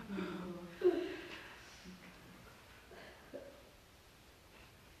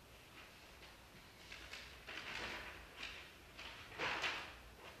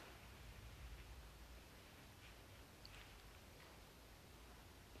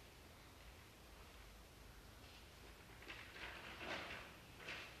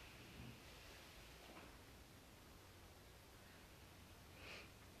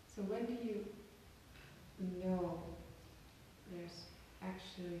 So when do you know there's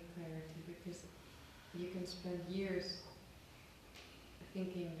actually clarity? Because you can spend years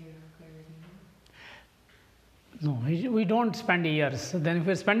thinking you have clarity. No, we don't spend years. Then if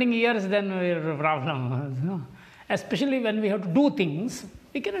we're spending years, then we're a problem. Especially when we have to do things,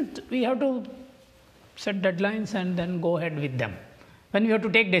 we have to set deadlines and then go ahead with them. When we have to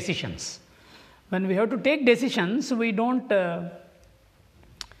take decisions. When we have to take decisions, we don't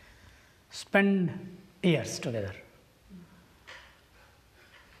spend years together.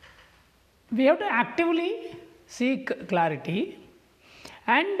 We have to actively seek clarity,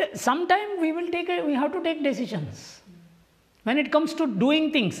 and sometime we have to take decisions. When it comes to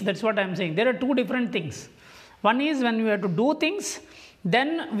doing things, that's what I'm saying. There are two different things. One is when we have to do things,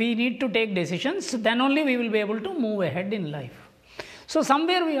 then we need to take decisions, then only we will be able to move ahead in life. So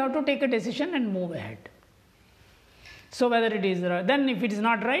somewhere we have to take a decision and move ahead. So whether it is right, then if it is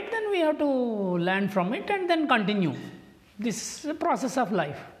not right, then we have to learn from it and then continue. This is a process of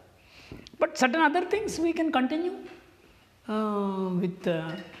life. But certain other things we can continue with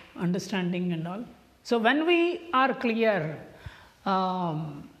understanding and all. So when we are clear,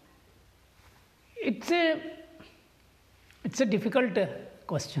 it's a difficult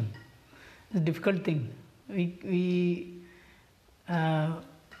question. It's a difficult thing.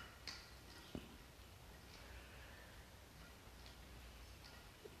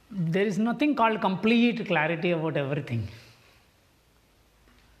 There is nothing called complete clarity about everything.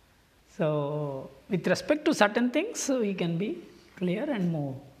 So, with respect to certain things, we can be clear and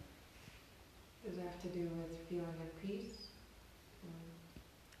move. Does it have to do with feeling at peace?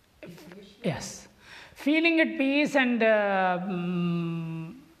 Yes. Feeling at peace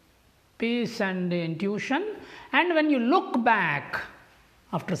and intuition. And when you look back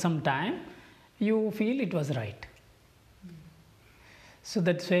after some time, you feel it was right. So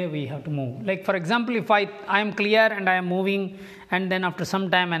that's why we have to move. Like for example, if I am clear and I am moving, and then after some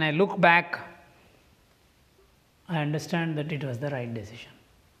time when I look back, I understand that it was the right decision.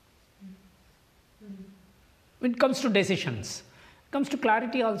 When it comes to decisions, it comes to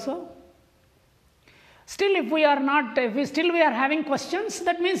clarity also. Still, if we are having questions,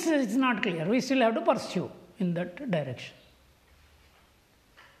 that means it's not clear. We still have to pursue in that direction.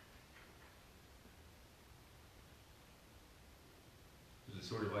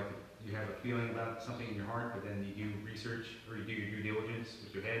 Sort of like you have a feeling about something in your heart, but then you do research or you do your due diligence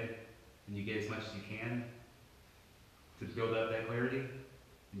with your head, and you get as much as you can to build up that clarity.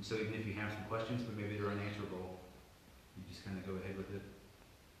 And so even if you have some questions, but maybe they're unanswerable, you just kind of go ahead with it.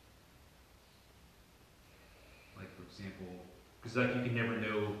 Like for example, because like you can never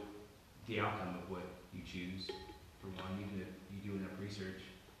know the outcome of what you choose. For one, even if you do enough research,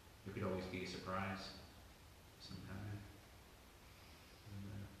 there could always be a surprise sometime.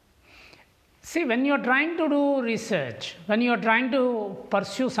 See, when you are trying to do research, when you are trying to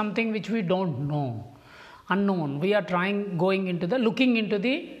pursue something which we don't know, unknown, we are looking into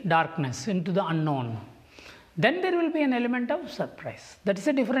the darkness, into the unknown, then there will be an element of surprise. That is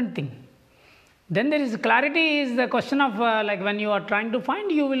a different thing. Then there is clarity, is the question of like when you are trying to find,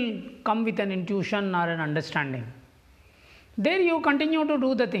 you will come with an intuition or an understanding. There you continue to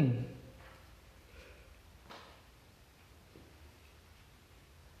do the thing.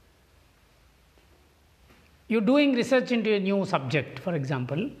 You're doing research into a new subject, for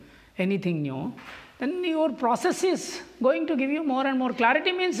example, anything new, then your process is going to give you more and more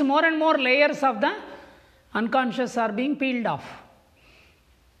clarity, means more and more layers of the unconscious are being peeled off.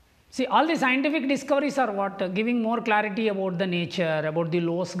 See, all the scientific discoveries are what? Giving more clarity about the nature, about the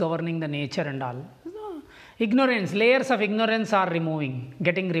laws governing the nature and all. Ignorance, layers of ignorance are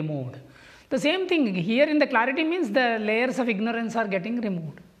getting removed. The same thing here in the clarity means the layers of ignorance are getting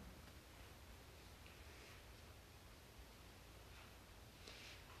removed.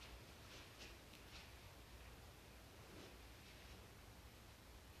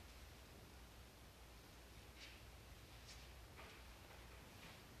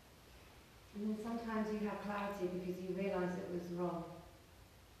 And then sometimes you have clarity because you realize it was wrong.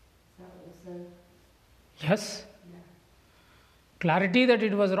 Is that also? Yes. Yeah. Clarity that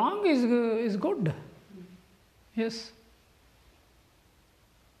it was wrong is good. Yes.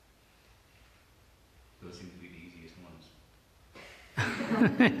 Those seem to be the easiest ones.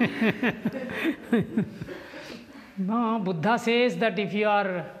 No, Buddha says that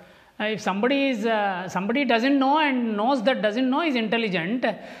if somebody doesn't know and knows that doesn't know is intelligent,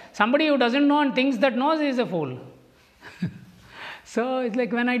 somebody who doesn't know and thinks that knows is a fool. So it's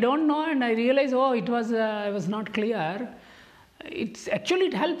like when I don't know and I realize, I was not clear,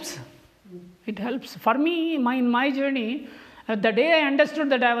 it helps. It helps. For me, in my journey, the day I understood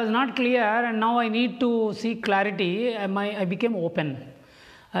that I was not clear and now I need to seek clarity, I became open.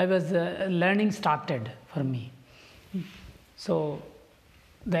 Learning started for me. So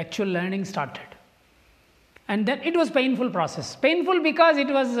the actual learning started. And then it was painful process. Painful because it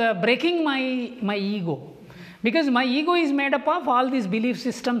was breaking my ego. Because my ego is made up of all these belief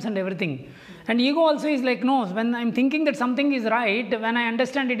systems and everything. And ego also is like, no, when I'm thinking that something is right, when I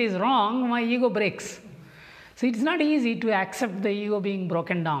understand it is wrong, my ego breaks. So it's not easy to accept the ego being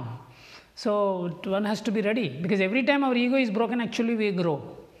broken down. So one has to be ready. Because every time our ego is broken, actually we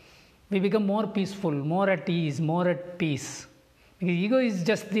grow. We become more peaceful, more at ease, more at peace. Because ego is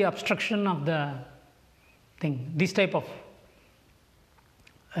just the obstruction of the thing, this type of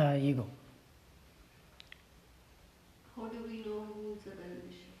ego. How do we know who is a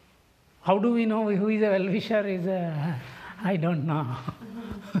well-wisher? How do we know who is a well-wisher? I don't know.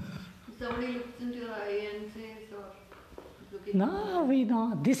 Somebody looks into your eye and says, or looking. No, we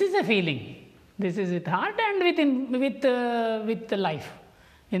know. This is a feeling. This is with heart and with the life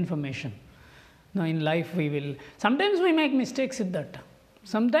information. Now in life sometimes we make mistakes with that.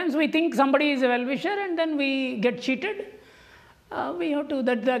 Sometimes we think somebody is a well-wisher and then we get cheated. We have to,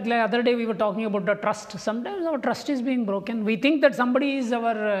 the other day we were talking about the trust. Sometimes our trust is being broken. We think that somebody is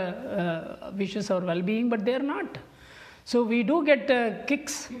our wishes our well-being, but they are not. So we do get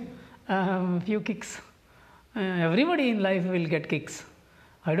kicks, few kicks. Everybody in life will get kicks.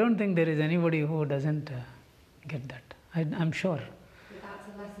 I don't think there is anybody who doesn't get that. I'm sure. But that's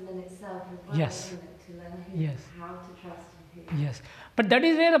a lesson in itself as well, Yes. isn't it? To learn Yes. how to trust and who. Yes. But that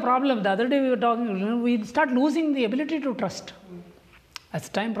is where the problem. The other day we were talking, we start losing the ability to trust. As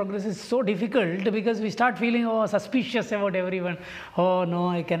time progresses, it's so difficult because we start feeling suspicious about everyone. Oh no,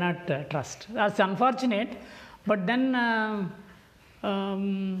 I cannot trust. That's unfortunate. But then, I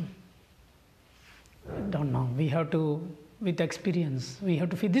don't know. We have to with experience. We have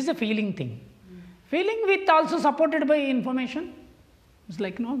to feel. This is a feeling thing. Feeling with also supported by information. It's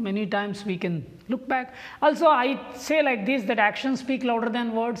like, many times we can look back. Also, I say like this, that actions speak louder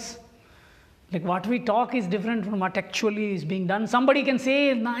than words. Like what we talk is different from what actually is being done. Somebody can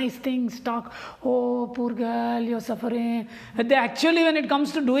say nice things, talk, oh, poor girl, you're suffering. But they actually, when it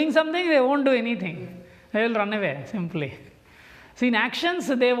comes to doing something, they won't do anything. They will run away, simply. So in actions,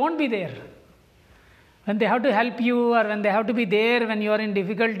 they won't be there. When they have to help you, or when they have to be there when you are in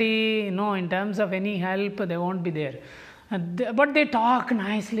difficulty, in terms of any help, they won't be there. But they talk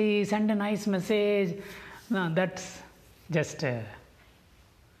nicely, send a nice message. No, that's just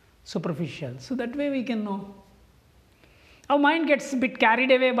superficial. So that way we can know. Our mind gets a bit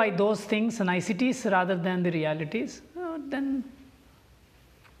carried away by those things, niceties, rather than the realities. Then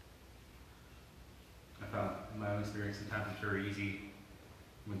I found in my own experience sometimes it's very easy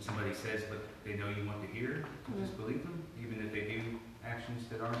when somebody says what they know you want to hear, just believe them, even if they do actions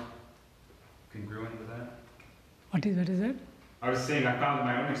that aren't congruent with that. What is that? I was saying I found in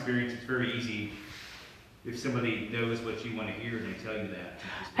my own experience it's very easy if somebody knows what you want to hear and they tell you that.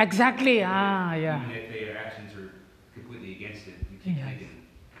 Just Exactly. yeah. Yeah. Even if their actions are completely against it, you keep thinking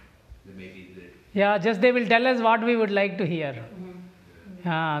that maybe that. Yeah, just they will tell us what we would like to hear.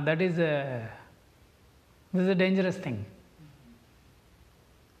 That is this is a dangerous thing.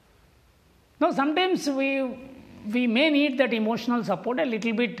 No, sometimes we may need that emotional support a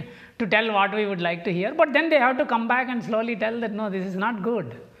little bit to tell what we would like to hear, but then they have to come back and slowly tell that no, this is not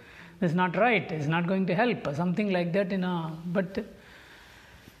good, this is not right, it's not going to help, something like that. But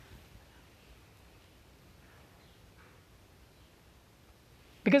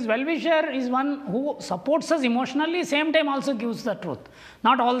because well-wisher is one who supports us emotionally, same time also gives the truth,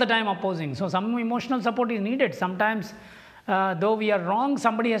 not all the time opposing. So some emotional support is needed. Sometimes, though we are wrong,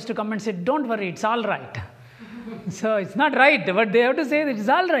 somebody has to come and say, don't worry, it's all right. So it's not right, but they have to say that it's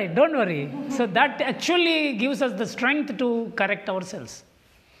all right, don't worry. So that actually gives us the strength to correct ourselves.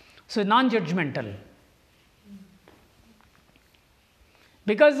 So non-judgmental.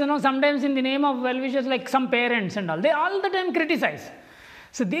 Because sometimes in the name of well-wishers, like some parents and all, they all the time criticize.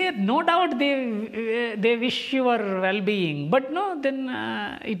 So they, no doubt, they wish your well-being, but then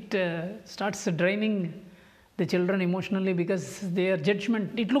it starts draining the children emotionally because their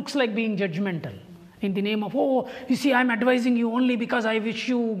judgment, it looks like being judgmental in the name of, oh, you see, I'm advising you only because I wish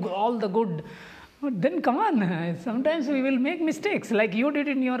you all the good. But then come on, sometimes we will make mistakes like you did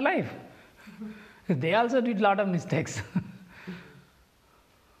in your life. They also did a lot of mistakes.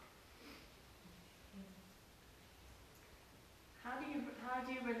 How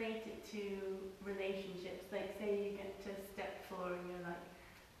do you relate it to relationships? Like, say you get to step 4 and you're like,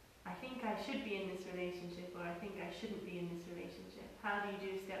 I think I should be in this relationship, or I think I shouldn't be in this relationship. How do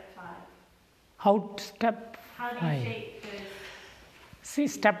you do step 5? Step 5. How do you shape this? See,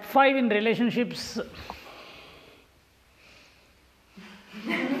 step 5 in relationships.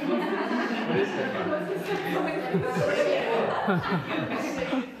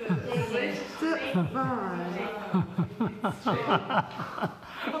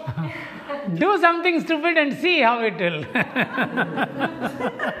 Do something stupid and see how it will.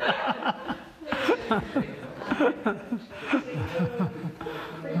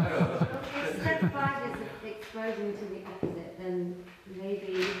 Step 5 is exposing to the opposite, then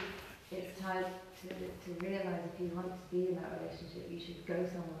maybe it's time to realise if you want to be in that relationship, you should go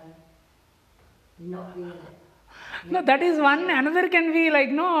somewhere, not be in it. No, that is one. Another can be like,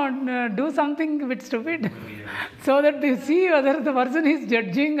 do something a bit stupid so that they see whether the person is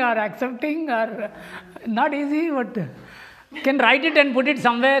judging or accepting or not easy, but can write it and put it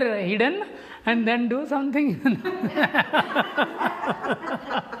somewhere hidden and then do something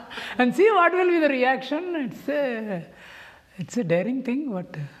and see what will be the reaction. It's a daring thing,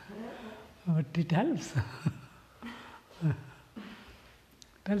 but it helps.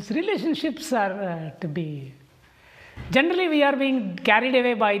 Relationships are to be... Generally, we are being carried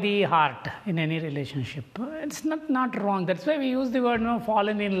away by the heart in any relationship. It's not wrong. That's why we use the word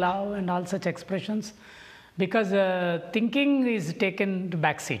fallen in love and all such expressions, because thinking is taken to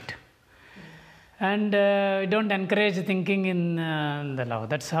backseat. And we don't encourage thinking in the love.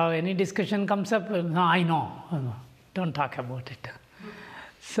 That's how any discussion comes up. No, I know. Don't talk about it.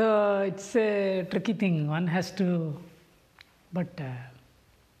 So it's a tricky thing. One has to... But...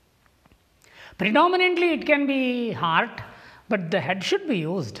 predominantly it can be heart, but the head should be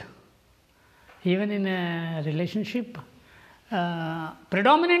used. Even in a relationship,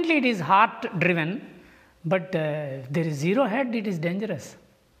 predominantly it is heart driven, but if there is zero head, it is dangerous.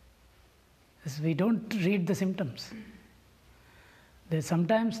 We don't read the symptoms.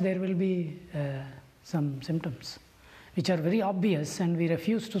 Sometimes there will be some symptoms. which are very obvious, and we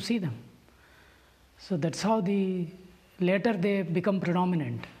refuse to see them. So that's how later they become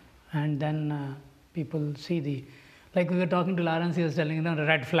predominant, and then people see like we were talking to Lawrence, he was telling the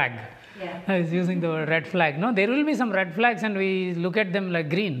red flag. Yeah. I was using the word red flag. No, there will be some red flags, and we look at them like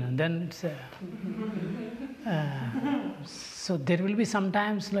green, and then it's. So there will be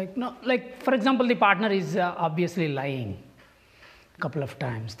sometimes like for example, the partner is obviously lying a couple of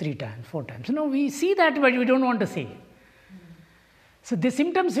times, 3 times, 4 times. No, we see that, but we don't want to see. So the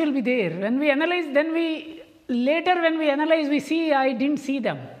symptoms will be there. When we analyze, then we see I didn't see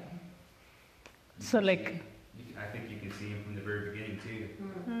them. So like. I think you can see them from the very beginning too.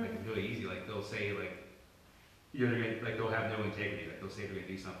 Like it's really easy. Like they'll say like they'll have no integrity. Like they'll say they're gonna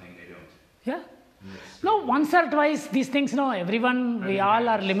do something, they don't. Yeah. No, once or twice these things. No, everyone. We all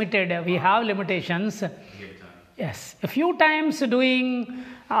are limited. We have limitations. Give it time. Yes, a few times doing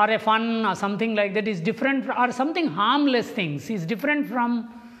or a fun or something like that is different, or something harmless things is different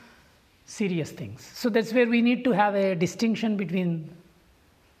from serious things. So that's where we need to have a distinction between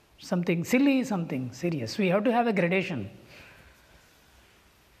something silly, something serious. We have to have a gradation.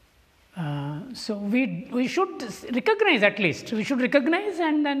 So we should recognize, at least. We should recognize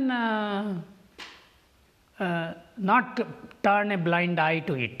and then not turn a blind eye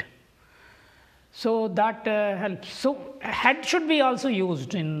to it. So that helps. So head should be also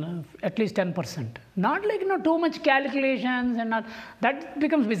used in at least 10%. Not like too much calculations and not, that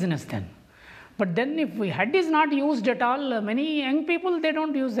becomes business then. But then if head is not used at all, many young people, they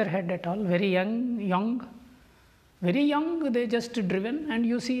don't use their head at all. Very young, they just driven, and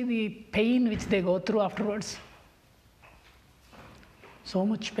you see the pain which they go through afterwards. So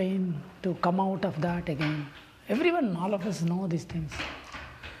much pain to come out of that again. Everyone, all of us know these things.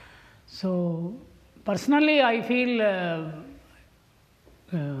 So personally, I feel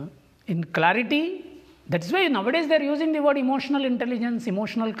in clarity, that's why nowadays they are using the word emotional intelligence,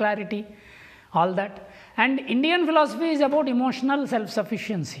 emotional clarity, all that. And Indian philosophy is about emotional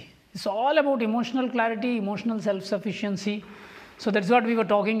self-sufficiency. It's all about emotional clarity, emotional self-sufficiency. So that's what we were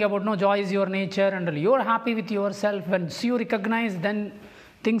talking about. No, joy is your nature, and you're happy with yourself. Once you recognize, then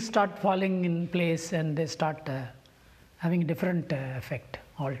things start falling in place, and they start having a different effect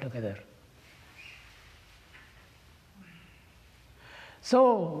altogether.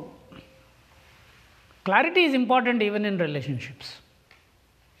 So clarity is important even in relationships.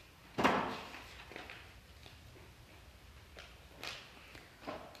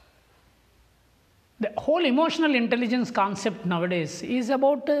 The whole emotional intelligence concept nowadays is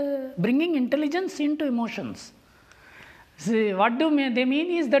about bringing intelligence into emotions. See, what they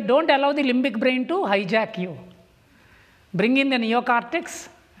mean is that don't allow the limbic brain to hijack you. Bring in the neocortex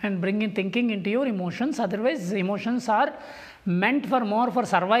and bring in thinking into your emotions. Otherwise, emotions are meant for more for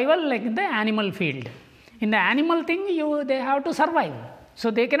survival, like in the animal field. In the animal thing, they have to survive.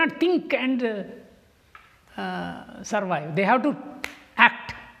 So they cannot think and survive. They have to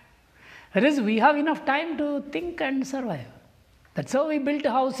act. Whereas we have enough time to think and survive. That's how we built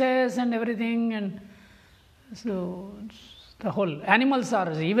houses and everything. And so the whole animals are,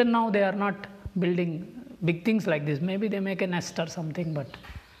 even now they are not building big things like this. Maybe they make a nest or something, but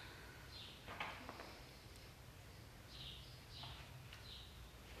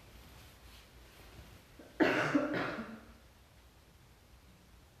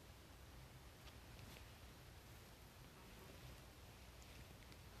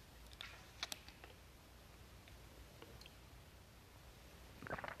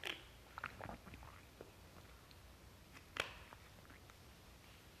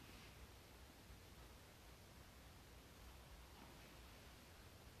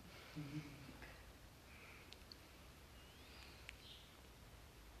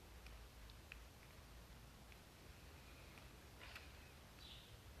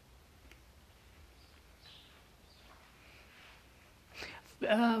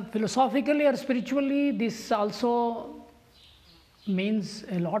philosophically or spiritually, this also means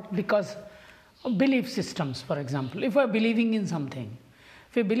a lot, because of belief systems, for example. If we are believing in something,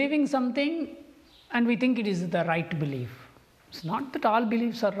 and we think it is the right belief, it's not that all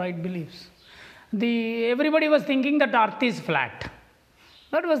beliefs are right beliefs. Everybody was thinking that earth is flat.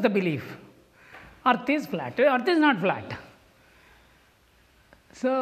 That was the belief. Earth is flat. Earth is not flat. So